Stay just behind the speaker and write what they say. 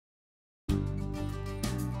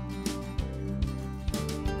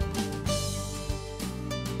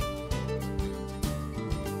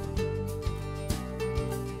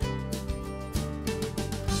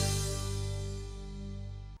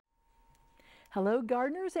Hello,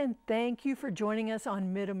 gardeners, and thank you for joining us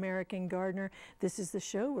on Mid-American Gardener. This is the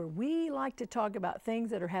show where we like to talk about things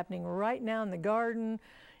that are happening right now in the garden,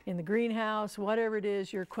 in the greenhouse, whatever it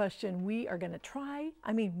is, your question, we are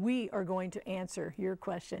going to answer your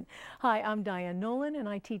question. Hi, I'm Dianne Noland, and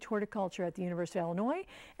I teach horticulture at the University of Illinois,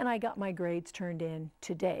 and I got my grades turned in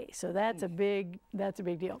today. So that's a big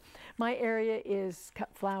deal. My area is cut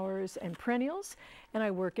flowers and perennials, and I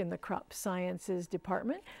work in the crop sciences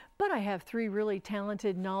department. But I have three really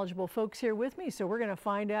talented, knowledgeable folks here with me, so we're going to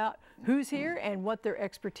find out who's here and what their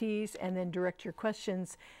expertise, and then direct your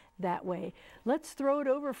questions that way. Let's throw it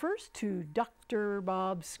over first to Dr.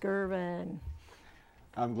 Bob Skirvin.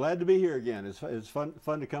 I'm glad to be here again. It's fun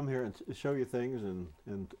to come here and show you things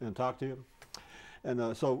and talk to you.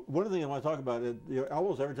 And so one of the things I want to talk about,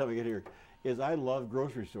 almost every time I get here, is I love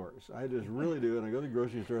grocery stores. I just really do. And I go to the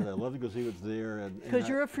grocery stores. I love to go see what's there. Because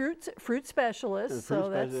you're a fruit specialist, so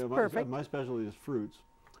that's perfect. My specialty is fruits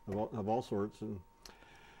of all sorts.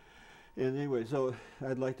 And anyway, so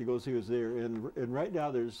I'd like to go see what's there. And right now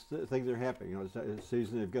there's things that are happening. You know, it's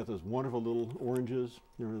season. They've got those wonderful little oranges.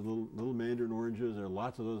 There are little mandarin oranges. There are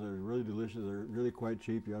lots of those. They're really delicious. They're really quite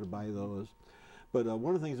cheap. You ought to buy those. But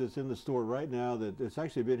one of the things that's in the store right now that it's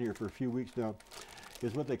actually been here for a few weeks now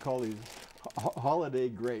is what they call these holiday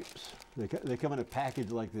grapes. They come in a package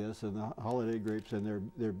like this, and the holiday grapes,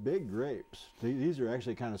 and they're big grapes. These are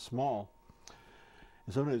actually kind of small,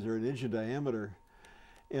 and sometimes they're an inch in diameter.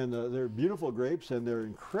 And they're beautiful grapes, and they're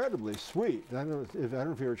incredibly sweet. I don't know if you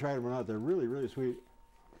ever tried them or not. They're really, really sweet.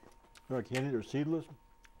 They're candied or seedless.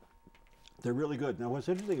 They're really good. Now, what's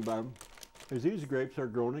interesting about them is these grapes are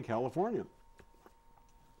grown in California.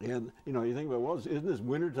 And you know, you think about, well, isn't this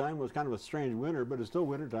wintertime? Well, it's kind of a strange winter, but it's still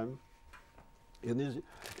wintertime. And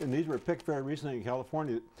these were picked very recently in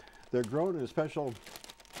California. They're grown in special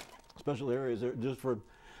areas. They're just for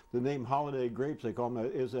the name holiday grapes, they call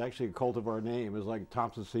them, is actually a cultivar name. It's like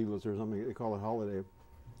Thompson seedless or something. They call it holiday.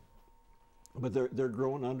 But they're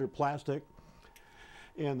grown under plastic,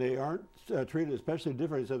 and they aren't treated especially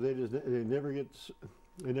different. So they never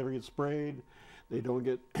get sprayed. They don't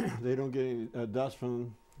get any dust from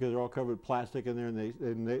them because they're all covered with plastic in there,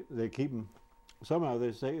 and they keep them. Somehow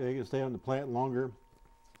they can stay on the plant longer.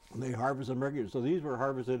 And they harvest them regularly. So these were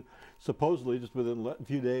harvested supposedly just within a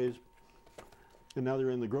few days. And now they're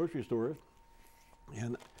in the grocery stores,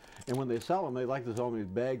 and when they sell them, they like to sell them in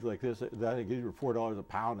these bags like this. I think these were $4 a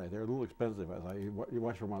pound. They're a little expensive. I thought you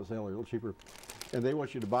watch them on sale, they're a little cheaper. And they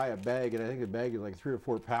want you to buy a bag, and I think the bag is like 3 or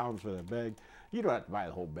 4 pounds for that bag. You don't have to buy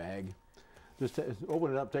the whole bag. Just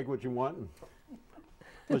open it up, take what you want. And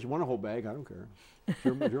unless you want a whole bag, I don't care. It's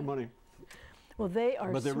your money. Well, they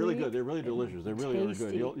are. But they're really good. They're really delicious. They're really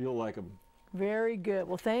good. You'll like them. Very good.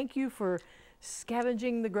 Well, thank you for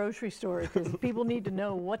scavenging the grocery store, because people need to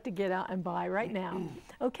know what to get out and buy right now.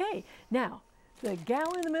 Okay, now the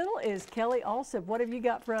gal in the middle is Kelly Alsop. What have you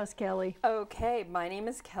got for us, Kelly? Okay, my name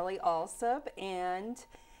is Kelly Alsop, and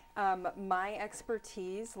my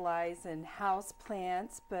expertise lies in house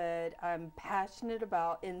plants, but I'm passionate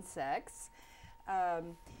about insects.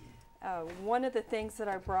 One of the things that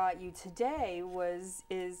I brought you today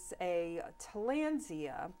is a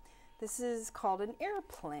tillandsia. This is called an air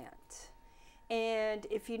plant. And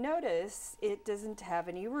if you notice, it doesn't have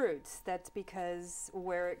any roots. That's because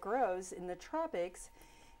where it grows in the tropics,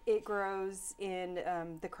 it grows in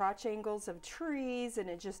the crotch angles of trees, and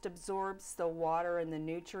it just absorbs the water and the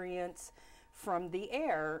nutrients from the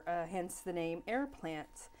air, hence the name air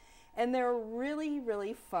plants. And they're really,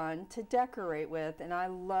 really fun to decorate with, and I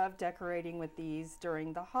love decorating with these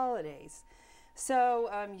during the holidays. So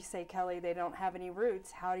you say, Kelly, they don't have any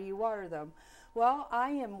roots. How do you water them? Well,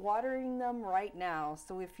 I am watering them right now.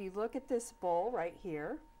 So if you look at this bowl right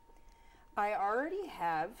here, I already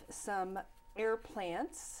have some air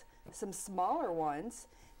plants, some smaller ones,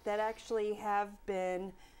 that actually have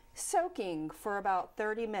been soaking for about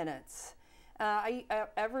 30 minutes.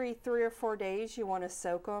 Every 3 or 4 days you want to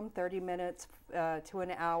soak them 30 minutes to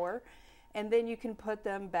an hour, and then you can put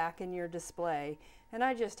them back in your display. And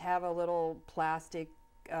I just have a little plastic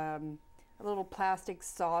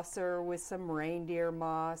saucer with some reindeer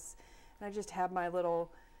moss, and I just have my little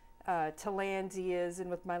tillandsias, and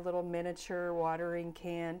with my little miniature watering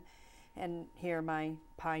can, and here my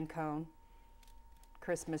pine cone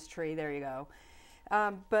Christmas tree. There you go.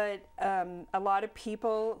 But a lot of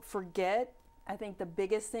people forget. I think the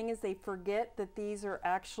biggest thing is they forget that these are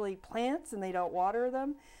actually plants and they don't water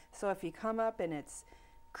them. So if you come up and it's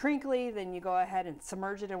crinkly, then you go ahead and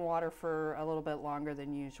submerge it in water for a little bit longer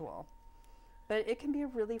than usual. But it can be a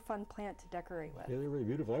really fun plant to decorate with. Yeah, they're really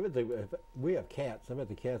beautiful. I would think if we have cats. I bet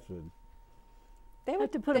the cats would They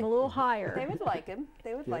have to put them a little higher. They would like them.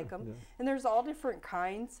 They would like them. Yeah. And there's all different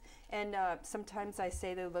kinds. And sometimes I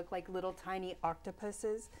say they look like little tiny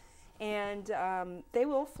octopuses. And they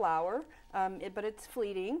will flower, but it's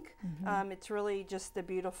fleeting. It's really just the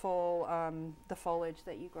beautiful, the foliage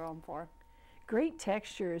that you grow them for. Great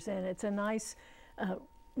textures, and it's a nice,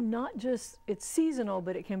 not just, it's seasonal,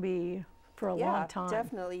 but it can be for a long time. Yeah,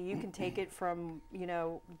 definitely. You can take it from, you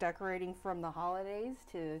know, decorating from the holidays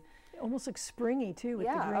to... Almost like springy, too, with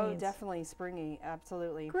the greens. Yeah, oh, definitely springy,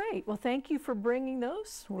 absolutely. Great. Well, thank you for bringing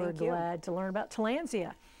those. We're glad to learn about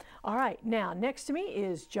Tillandsia. All right, now next to me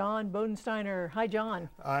is John Bodensteiner. Hi, John.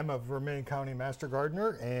 I'm a Vermilion County Master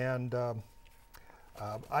Gardener, and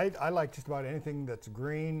I like just about anything that's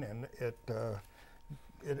green, and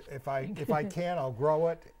if I can, I'll grow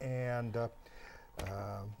it and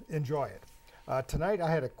enjoy it. Tonight I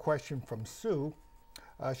had a question from Sue.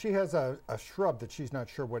 She has a shrub that she's not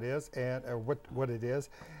sure what is and what it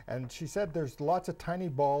is, and she said there's lots of tiny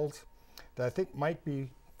balls that I think might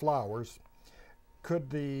be flowers.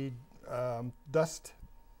 Could the dust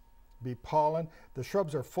be pollen? The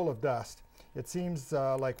shrubs are full of dust. It seems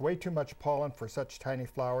like way too much pollen for such tiny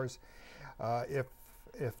flowers. If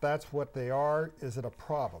that's what they are, is it a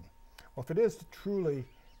problem? Well, if it is truly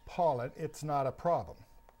pollen, it's not a problem.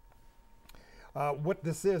 What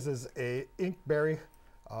this is a inkberry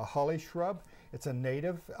holly shrub. It's a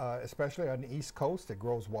native, especially on the East Coast. It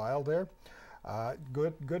grows wild there.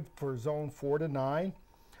 Good for zone 4 to 9.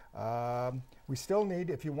 We still need,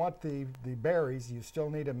 if you want the berries, you still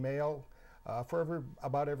need a male for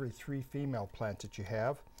about every 3 female plants that you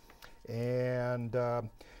have. And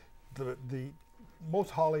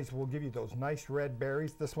most hollies will give you those nice red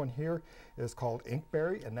berries. This one here is called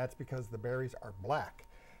inkberry, and that's because the berries are black.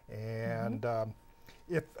 And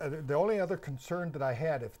if the only other concern that I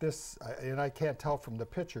had, if this, and I can't tell from the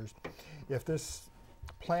pictures, if this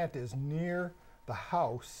plant is near the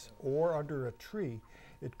house or under a tree,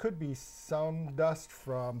 it could be some dust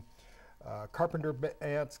from carpenter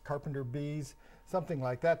ants, carpenter bees, something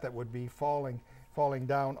like that that would be falling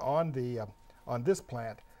down on the on this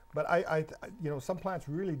plant. But you know, some plants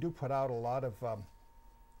really do put out a lot of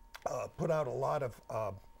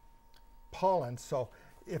pollen. So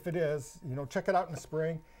if it is, you know, check it out in the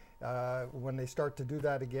spring when they start to do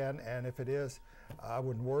that again. And if it is, I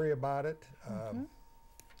wouldn't worry about it.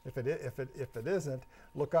 If it isn't,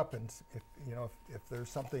 look up, and if there's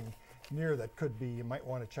something near that could be, you might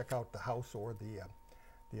want to check out the house or the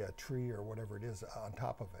tree or whatever it is on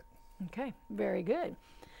top of it. Okay, very good.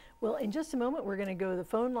 Well, in just a moment, we're going to go to the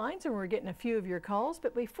phone lines, and we're getting a few of your calls.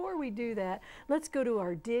 But before we do that, let's go to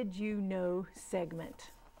our Did You Know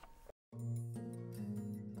segment.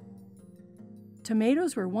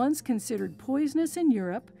 Tomatoes were once considered poisonous in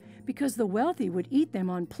Europe because the wealthy would eat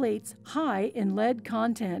them on plates high in lead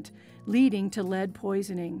content, leading to lead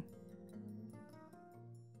poisoning.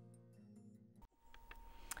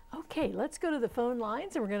 Okay, let's go to the phone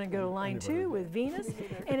lines, and we're going to go to line 2 with Venus,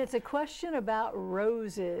 and it's a question about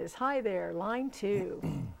roses. Hi there, line 2.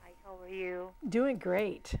 Hi, how are you? Doing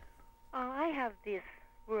great. I have these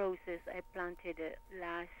roses I planted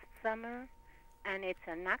last summer, and it's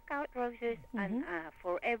a knockout roses and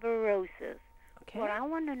forever roses. Okay. What I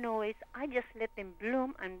want to know is I just let them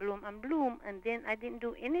bloom and bloom and bloom, and then I didn't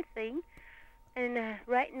do anything. And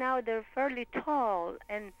right now they're fairly tall,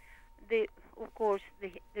 and of course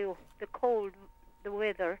the cold, the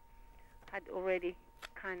weather had already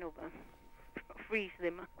kind of freeze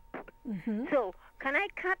them up. So can I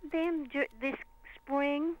cut them this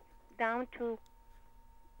spring down to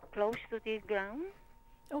close to the ground?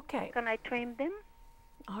 Okay. Can I trim them?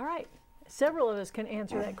 All right. Several of us can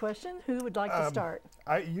answer that question. Who would like to start?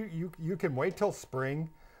 You can wait till spring.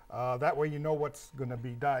 That way you know what's going to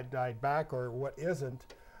be died back or what isn't.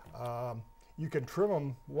 You can trim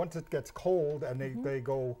them once it gets cold and they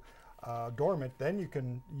go dormant. Then you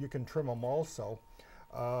can trim them also.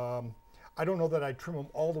 I don't know that I'd trim them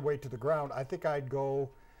all the way to the ground. I think I'd go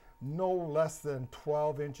no less than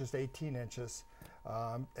 12 inches, 18 inches.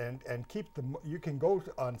 And keep them. You can go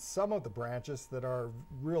on some of the branches that are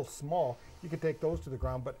real small. You can take those to the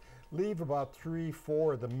ground, but leave about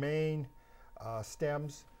 3-4 of the main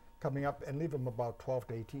stems coming up, and leave them about 12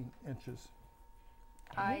 to 18 inches.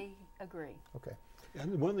 I agree. Okay.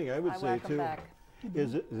 And one thing I would say whack 'em too back.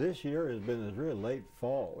 is that this year has been a really late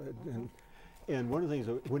fall, and one of the things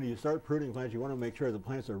that when you start pruning plants, you want to make sure the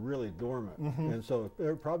plants are really dormant. And so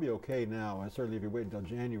they're probably okay now. And certainly if you wait until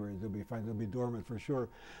January, they'll be fine. They'll be dormant for sure.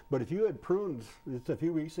 But if you had pruned just a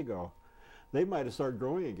few weeks ago, they might have started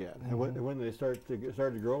growing again. And when they started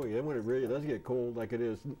to grow again, when it really does get cold like it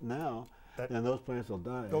is now, and those plants will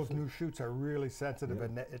die. those new shoots are really sensitive,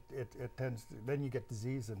 and it tends to, then you get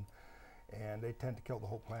disease, and they tend to kill the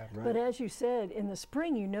whole plant. Right. But as you said, in the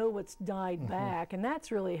spring, you know what's died back, and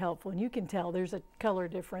that's really helpful. And you can tell there's a color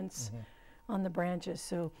difference on the branches.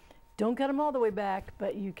 So don't cut them all the way back,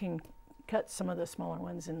 but you can cut some of the smaller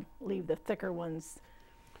ones and leave the thicker ones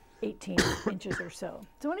 18 inches or so.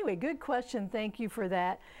 So anyway, good question. Thank you for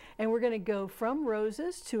that. And we're going to go from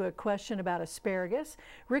roses to a question about asparagus.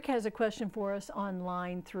 Rick has a question for us on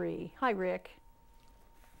line 3. Hi, Rick.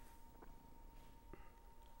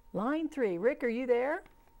 Line 3. Rick, are you there?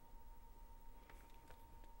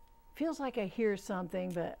 Feels like I hear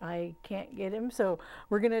something, but I can't get him. So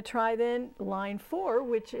we're going to try then line 4,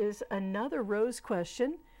 which is another rose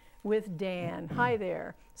question with Dan. Hi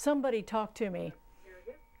there. Somebody talk to me.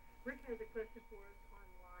 Rick has a question for us on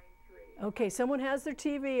line 3. Okay, someone has their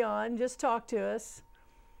TV on. Just talk to us.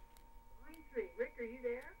 Line 3. Rick, are you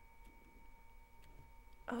there?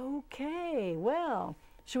 Okay, well,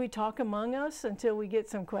 should we talk among us until we get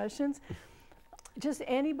some questions? Just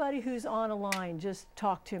anybody who's on a line, just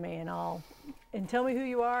talk to me and tell me who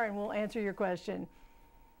you are and we'll answer your question.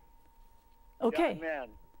 Okay. Young man,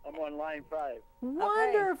 I'm on line 5.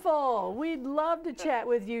 Wonderful. We'd love to chat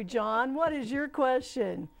with you, John. What is your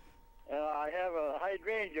question? I have a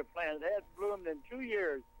hydrangea plant that has bloomed in 2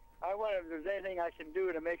 years. I wonder if there's anything I can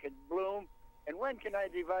do to make it bloom, and when can I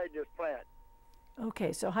divide this plant?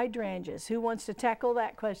 Okay, so hydrangeas. Who wants to tackle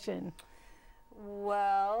that question?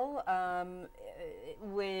 Well,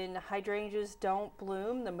 when hydrangeas don't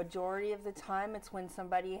bloom, the majority of the time it's when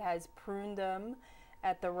somebody has pruned them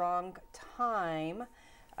at the wrong time.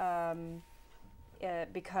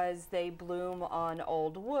 Because they bloom on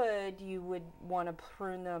old wood, you would want to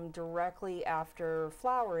prune them directly after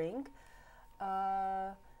flowering.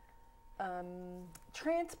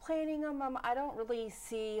 Transplanting them, I don't really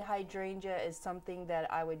see hydrangea as something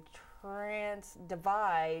that I would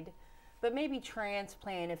divide, but maybe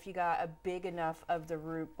transplant if you got a big enough of the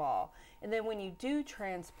root ball. And then when you do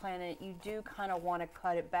transplant it, you do kind of want to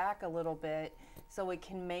cut it back a little bit so it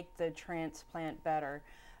can make the transplant better.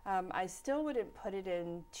 I still wouldn't put it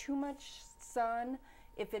in too much sun.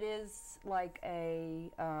 If it is like a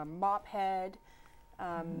mop head,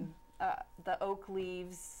 the oak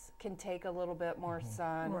leaves can take a little bit more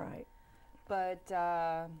sun. Right. But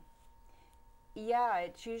yeah,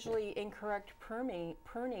 it's usually incorrect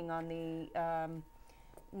pruning on the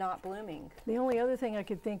not blooming. The only other thing I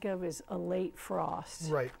could think of is a late frost.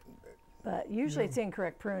 Right. But usually it's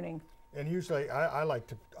incorrect pruning. And usually I like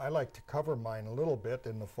to cover mine a little bit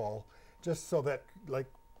in the fall, just so that, like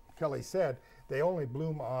Kelly said, they only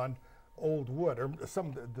bloom on old wood, or some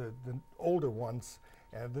of the older ones.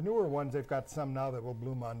 And the newer ones, they've got some now that will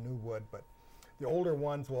bloom on new wood, but the older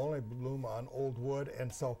ones will only bloom on old wood.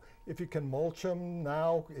 And so if you can mulch them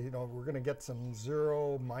now, you know, we're going to get some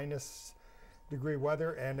 0, -degree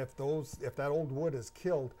weather, and if that old wood is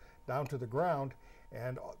killed down to the ground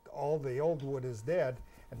and all the old wood is dead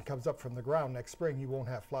and comes up from the ground next spring, you won't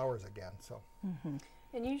have flowers again. So.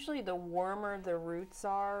 And usually the warmer the roots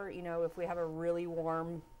are, you know, if we have a really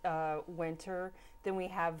warm winter, then we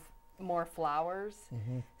have more flowers.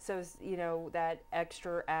 So, you know, that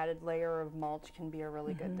extra added layer of mulch can be a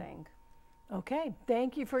really good thing. Okay,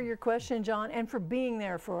 thank you for your question, John, and for being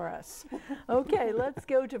there for us. Okay, let's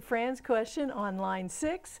go to Fran's question on line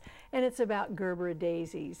 6, and it's about Gerber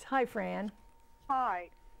daisies. Hi, Fran. Hi,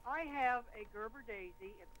 I have a Gerber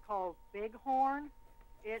daisy. It's called Bighorn.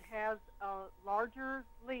 It has larger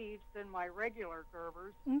leaves than my regular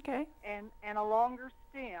Gerbers. Okay. And a longer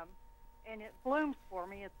stem, and it blooms for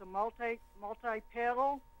me. It's a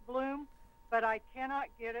multi-petal bloom, but I cannot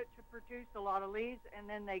get it to produce a lot of leaves, and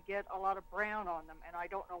then they get a lot of brown on them, and I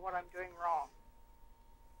don't know what I'm doing wrong.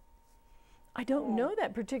 I don't know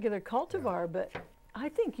that particular cultivar, but I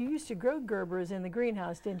think you used to grow Gerbers in the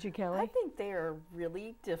greenhouse, didn't you, Kelly? I think they are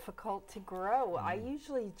really difficult to grow. I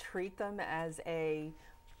usually treat them as a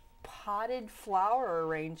potted flower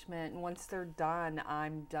arrangement, and once they're done,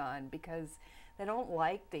 I'm done, because they don't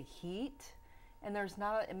like the heat. And there's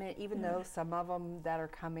not, I mean, even though some of them that are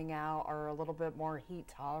coming out are a little bit more heat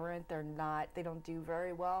tolerant, they don't do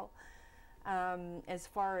very well. As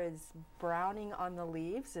far as browning on the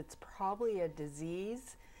leaves, it's probably a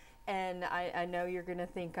disease. And I know you're going to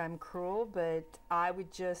think I'm cruel, but I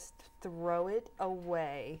would just throw it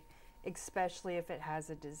away, especially if it has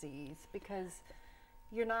a disease, because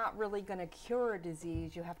you're not really going to cure a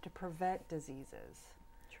disease. You have to prevent diseases.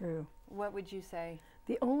 True. What would you say?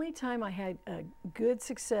 The only time I had a good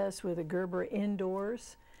success with a Gerber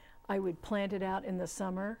indoors, I would plant it out in the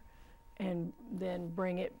summer and then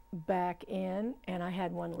bring it back in. And I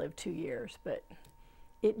had one live 2 years, but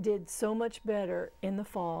it did so much better in the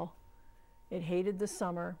fall. It hated the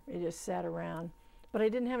summer. It just sat around. But I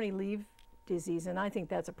didn't have any leaf disease, and I think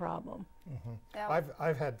that's a problem. Now,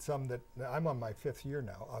 I've had some that, I'm on my 5th year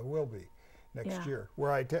now. I will be next Yeah. year,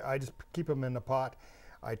 where I just keep them in the pot.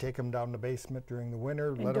 I take them down the basement during the winter,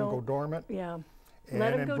 And let them go don't- dormant, Yeah. and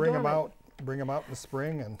Let 'em then go bring them dormant. out. Bring them out in the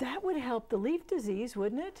spring, and That would help the leaf disease,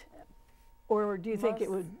 wouldn't it? Or do you think it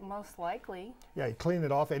would? most likely. yeah, you clean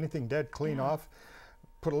it off. Anything dead, clean off.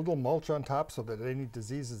 Put a little mulch on top so that any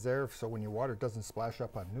disease is there. So when you water, it doesn't splash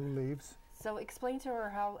up on new leaves. So explain to her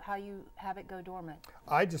how you have it go dormant.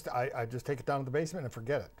 I just take it down to the basement and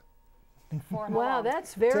forget it For how Wow, long?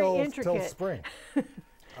 that's very till intricate. spring.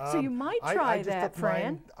 So you might try I just that, took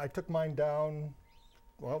Fran. mine, I took mine down,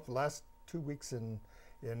 well, the last 2 weeks in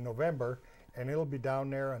November, and it'll be down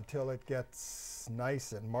there until it gets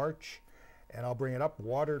nice in March, and I'll bring it up,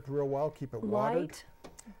 water it real well, keep it watered, Light,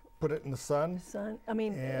 put it in the sun. sun. I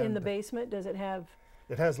mean, in the And- basement, does it have?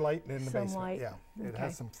 It has light in the Some basement. light. Yeah, it Okay.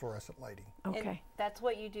 has some fluorescent lighting. And Okay. that's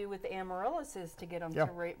what you do with the amaryllises to get them Yeah.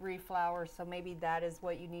 to reflower. So maybe that is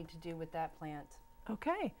what you need to do with that plant.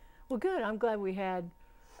 Okay. Well, good. I'm glad we had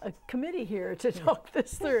a committee here to talk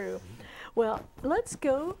this through. Well, let's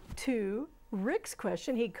go to Rick's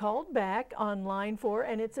question. He called back on line 4,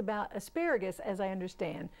 and it's about asparagus, as I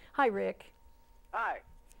understand. Hi, Rick. Hi.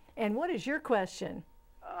 And what is your question?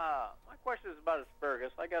 My question is about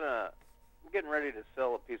asparagus. I'm getting ready to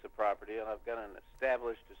sell a piece of property, and I've got an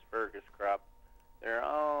established asparagus crop. They're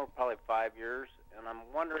probably 5 years, and I'm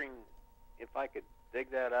wondering if I could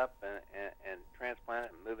dig that up and transplant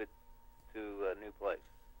it and move it to a new place.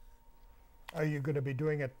 Are you going to be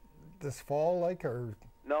doing it this fall, like, or?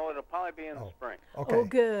 No, it'll probably be in the spring. Okay. Oh,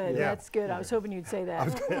 good. Yeah. That's good. I was hoping you'd say that. I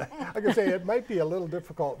was going to say it might be a little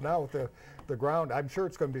difficult now with the ground. I'm sure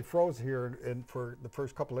it's going to be frozen here for the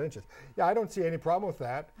first couple of inches. Yeah, I don't see any problem with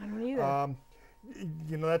that. I don't either.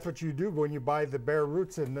 You know, that's what you do when you buy the bare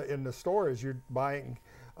roots in the store. Is you're buying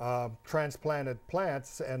transplanted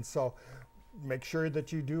plants, and so make sure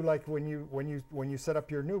that you do like when you set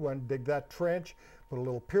up your new one. Dig that trench, put a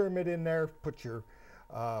little pyramid in there, put your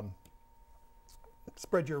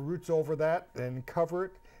spread your roots over that and cover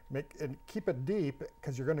it. And keep it deep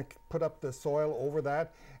because you're going to put up the soil over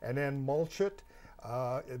that and then mulch it.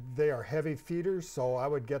 They are heavy feeders, so I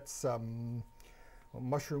would get some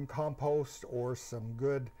mushroom compost or some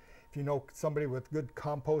good, if you know somebody with good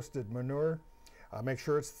composted manure, make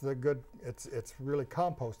sure it's it's really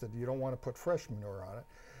composted. You don't want to put fresh manure on it.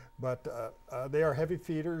 But they are heavy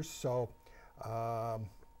feeders, so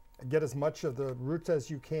get as much of the roots as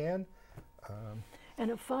you can.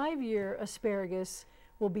 And a 5-year asparagus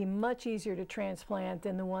will be much easier to transplant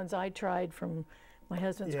than the ones I tried from my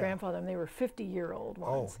husband's Yeah. grandfather, and they were 50-year-old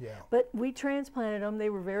ones. Oh, yeah. But we transplanted them. They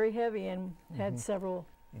were very heavy and had several.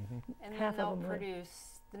 And Half then of they'll them would.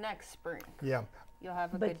 produce the next spring. Yeah. You'll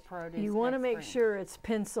have a But good produce. you want to next make spring. sure it's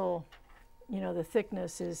pencil, the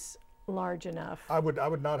thickness is large enough. I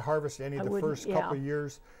would not harvest any I of the wouldn't, first couple yeah. of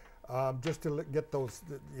years, just to get those,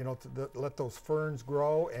 let those ferns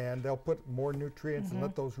grow, and they'll put more nutrients and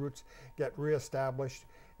let those roots get reestablished.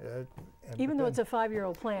 Even though it's a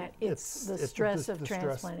 5-year-old plant, it's the stress of the stress.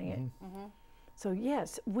 transplanting it. So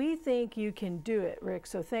yes, we think you can do it, Rick.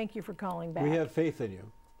 So thank you for calling back. We have faith in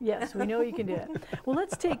you. Yes, we know you can do it. Well,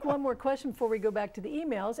 let's take one more question before we go back to the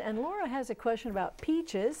emails. And Laura has a question about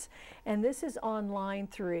peaches, and this is on line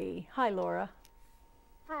 3. Hi, Laura.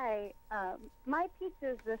 Hi. My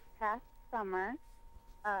peaches this past summer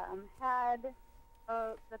had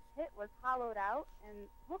the pit was hollowed out and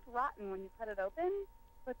looked rotten when you cut it open,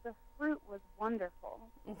 but the fruit was wonderful.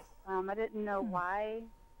 I didn't know why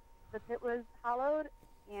the pit was hollowed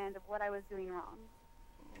and what I was doing wrong.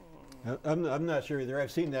 I'm not sure either.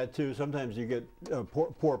 I've seen that too. Sometimes you get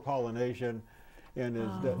poor pollination, and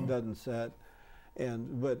it doesn't set.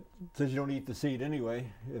 But since you don't eat the seed anyway,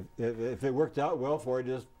 if it worked out well for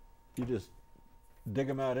you, you just dig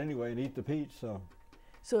them out anyway and eat the peach.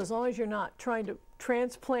 So as long as you're not trying to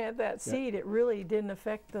transplant that seed, it really didn't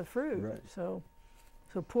affect the fruit. Right. So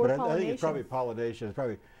poor But pollination. I think it's probably pollination. It's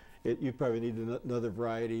probably you probably need another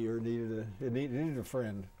variety or needed a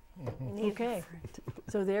friend. Okay,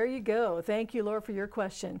 so there you go. Thank you, Laura, for your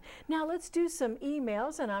question. Now let's do some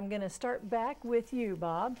emails, and I'm going to start back with you,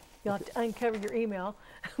 Bob. You'll have to uncover your email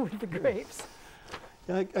with the grapes.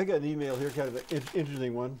 I got an email here, kind of an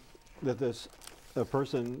interesting one, that a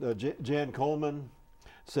person, Jan Coleman,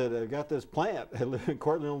 said, I got this plant. I live in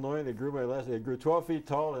Cortland, Illinois, and it grew 12 feet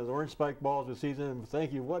tall and has orange spike balls with season.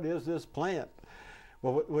 Thank you. What is this plant?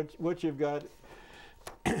 Well, what you've got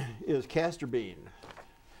is castor bean.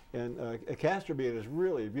 And a castor bean is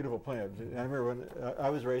really a beautiful plant. I remember when I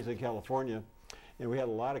was raised in California, and we had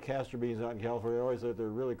a lot of castor beans out in California. I always thought they were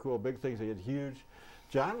really cool, big things. They get huge.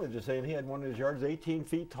 John was just saying he had one in his yard 18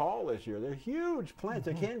 feet tall this year. They're huge plants.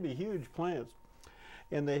 They can be huge plants.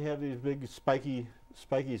 And they have these big spiky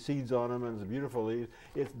seeds on them, and it's beautiful.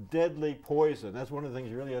 It's deadly poison. That's one of the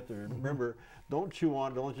things you really have to remember. Don't chew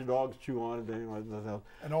on. Don't let your dogs chew on it.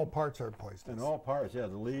 And all parts are poisonous. And all parts, yeah.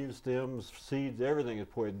 The leaves, stems, seeds, everything is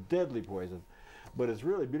poison. Deadly poison. But it's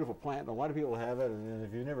really a beautiful plant. And a lot of people have it. And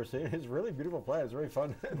if you've never seen it, it's a really beautiful plant. It's very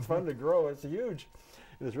fun. It's fun to grow. It's huge.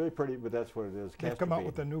 And it's really pretty, but that's what it is. They've come out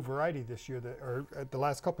with a new variety this year, or the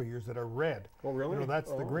last couple of years, that are red. Oh, really? You know,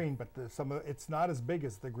 that's the green, but it's not as big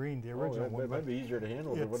as the green, the original one. It might be easier to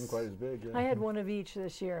handle, but it wasn't quite as big. Yeah. I had one of each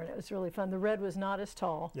this year, and it was really fun. The red was not as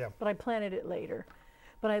tall, but I planted it later.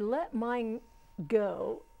 But I let mine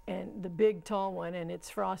go, and the big tall one, and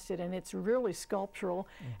it's frosted, and it's really sculptural.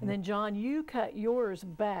 And then, John, you cut yours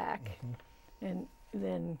back, and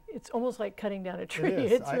then it's almost like cutting down a tree.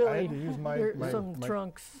 It's really, I had to use there's some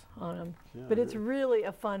trunks on them. Yeah, but it's really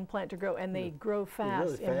a fun plant to grow, and they grow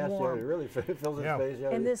fast really and warm. Yeah, it really fills in space.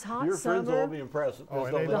 Yeah, and this hot your summer, friends will all be impressed.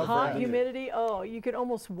 The hot humidity, you could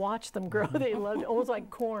almost watch them grow. They loved it, almost like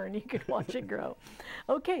corn. You could watch it grow.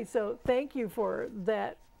 Okay, so thank you for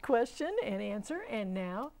that question and answer. And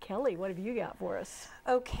now, Kelly, what have you got for us?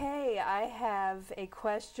 Okay, I have a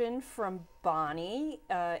question from Bonnie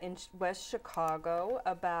in West Chicago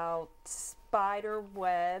about spider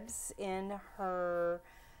webs in her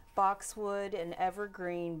boxwood and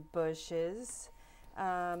evergreen bushes.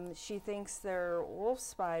 She thinks they're wolf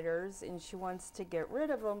spiders, and she wants to get rid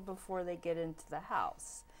of them before they get into the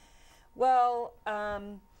house. Well,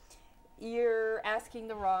 you're asking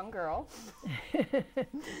the wrong girl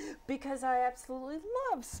because I absolutely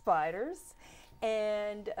love spiders,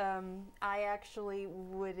 and I actually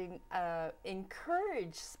would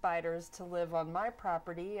encourage spiders to live on my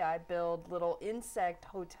property. I build little insect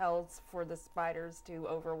hotels for the spiders to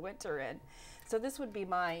overwinter in. So this would be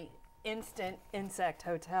my instant insect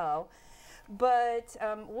hotel. But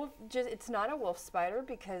it's not a wolf spider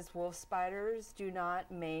because wolf spiders do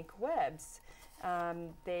not make webs.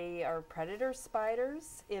 They are predator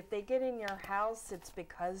spiders. If they get in your house, it's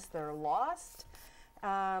because they're lost.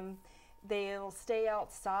 They'll stay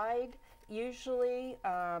outside. Usually,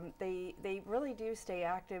 they really do stay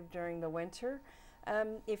active during the winter.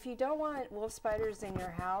 If you don't want wolf spiders in your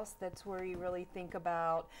house, that's where you really think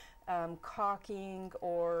about caulking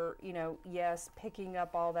or, picking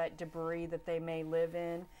up all that debris that they may live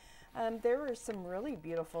in. There are some really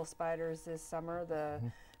beautiful spiders this summer.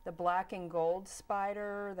 The black and gold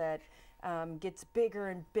spider that gets bigger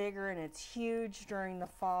and bigger, and it's huge during the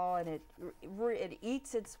fall, and it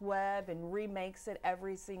eats its web and remakes it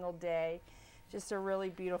every single day. Just a really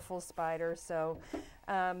beautiful spider. So,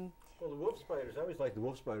 well, the wolf spiders, I always like the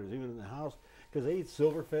wolf spiders, even in the house, because they eat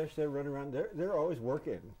silverfish. They run around. They're always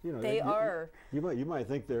working. They are. You might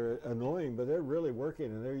think they're annoying, but they're really working,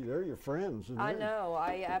 and they're your friends. I know.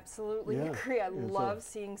 I absolutely agree. I love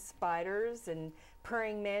seeing spiders and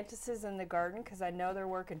praying mantises in the garden because I know they're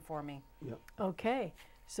working for me. Yep. Okay.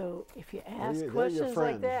 So if you ask questions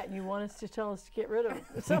like that and you want us to tell us to get rid of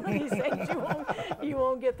some of these things, you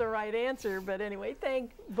won't get the right answer. But anyway,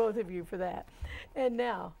 thank both of you for that. And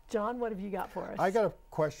now, John, what have you got for us? I got a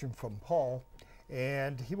question from Paul,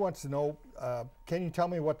 and he wants to know, can you tell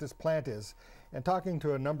me what this plant is? And talking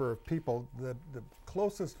to a number of people, the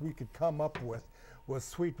closest we could come up with was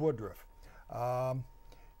sweet woodruff.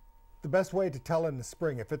 The best way to tell in the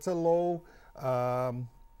spring, if it's a low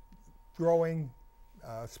growing,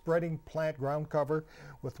 spreading plant ground cover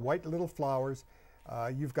with white little flowers,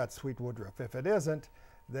 you've got sweet woodruff. If it isn't,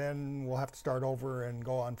 then we'll have to start over and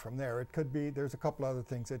go on from there. It could be, there's a couple other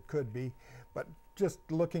things it could be, but just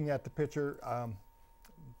looking at the picture,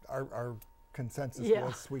 our consensus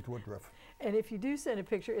was sweet woodruff. And if you do send a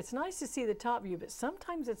picture, it's nice to see the top view, but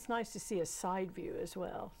sometimes it's nice to see a side view as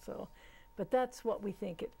well. So, but that's what we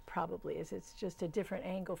think it probably is. It's just a different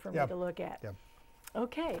angle for me to look at. Yep.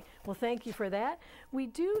 Okay, well, thank you for that. We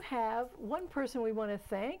do have one person we want to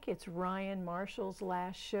thank. It's Ryan Marshall's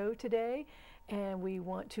last show today, and we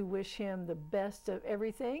want to wish him the best of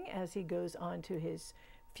everything as he goes on to his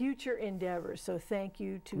future endeavors. So thank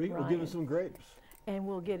you to Ryan. We'll give him some grapes. And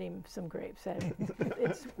we'll get him some grapes.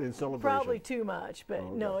 It's in celebration. Probably too much, but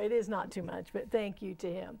no, it is not too much, but thank you to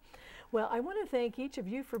him. Well, I want to thank each of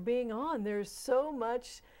you for being on. There's so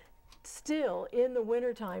much still in the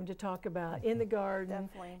wintertime to talk about in the garden,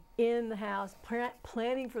 Definitely. in the house,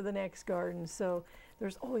 planning for the next garden. So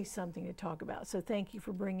there's always something to talk about. So thank you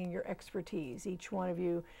for bringing your expertise, each one of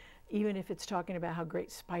you. Even if it's talking about how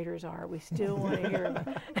great spiders are, we still want to hear about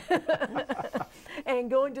it. And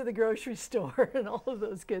going to the grocery store and all of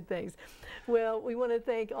those good things. Well, we want to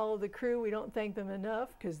thank all of the crew. We don't thank them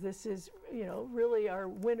enough because this is, you know, really our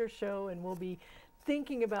winter show, and we'll be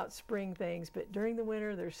thinking about spring things, but during the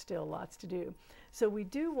winter there's still lots to do. So we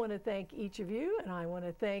do want to thank each of you, and I want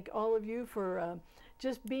to thank all of you for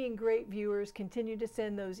just being great viewers. Continue to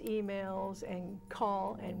send those emails and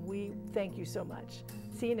call, and we thank you so much.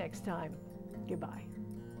 See you next time. Goodbye.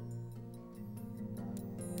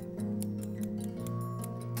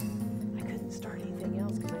 I couldn't start anything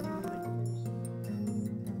else because I knew you would